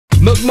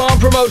McMahon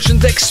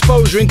Promotions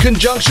Exposure in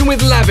conjunction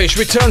with Lavish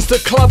returns to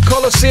Club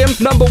Colosseum,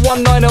 number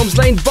 19 Elms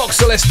Lane,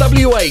 Vauxhall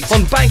SW8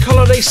 on Bank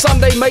Holiday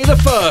Sunday, May the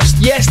 1st.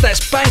 Yes,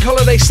 that's Bank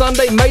Holiday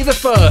Sunday, May the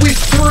 1st. With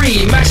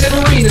 3 massive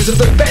arenas of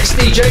the best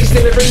DJs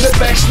delivering the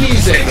best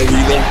music.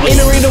 In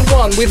Arena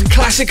 1 with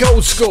classic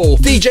old school,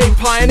 DJ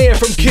Pioneer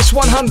from Kiss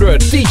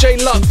 100,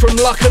 DJ Luck from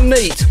Luck and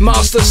Neat,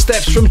 Master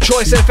Steps from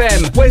Choice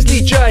FM,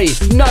 Wesley J,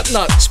 Nut,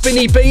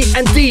 Spinny B,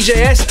 and DJ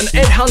S and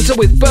Ed Hunter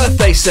with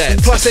birthday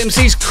sets. Plus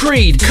MCs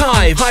Creed, Kai,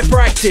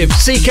 Hyperactive,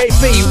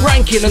 CKP,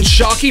 Rankin and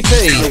Sharky P.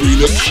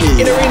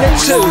 In Arena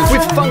 2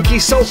 with funky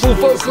soulful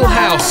vocal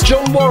house,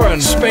 John Warren,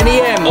 Spenny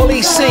M,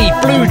 Ollie C,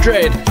 Blue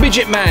Dread,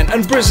 Midget Man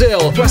and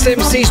Brazil. Plus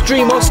MCs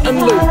Dreamos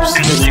and Loops.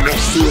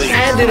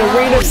 And in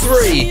Arena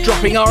 3,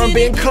 dropping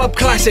R&B and club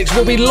classics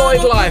will be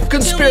Lloyd Life,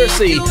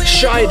 Conspiracy,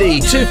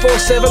 Shidey,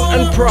 247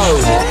 and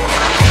Pro.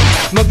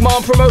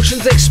 McMahon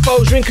Promotions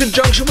Exposure in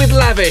conjunction with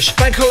Lavish.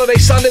 Bank Holiday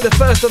Sunday the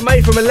 1st of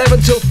May from 11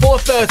 till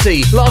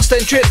 4:30. Last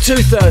entry at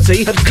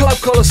 2:30 at Club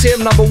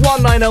Colosseum, number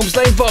 19 Elms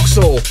Lane,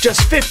 Vauxhall.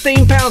 Just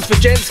 £15 for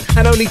gents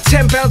and only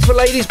 £10 for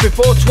ladies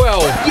before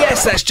 12.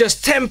 Yes, that's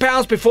just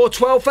 £10 before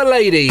 12 for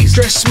ladies.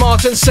 Dress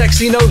smart and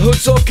sexy, no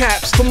hoods or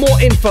caps. For more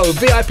info,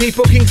 VIP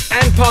bookings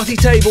and party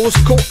tables,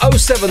 call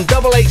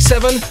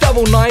 07887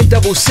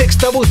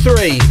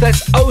 996633.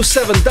 That's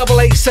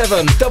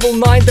 07887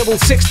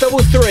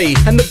 996633.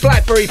 And the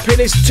BlackBerry pin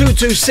is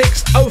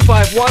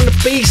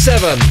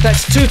 226051B7.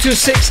 That's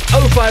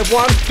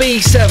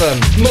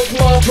 226051B7.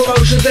 McMahon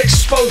Promotions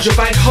Exposure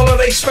Bank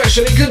Holiday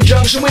Special in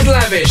conjunction with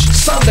Lavish.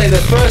 Sunday the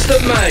 1st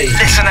of May.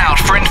 Listen out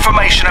for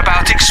information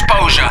about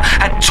Exposure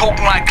at Talk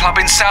Nightclub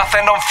in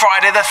Southend on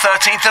Friday the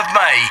 13th of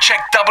May.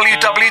 Check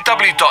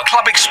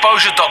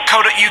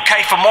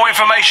www.clubexposure.co.uk for more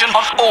information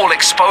on all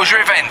Exposure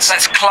events.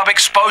 That's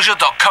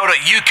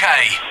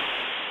clubexposure.co.uk.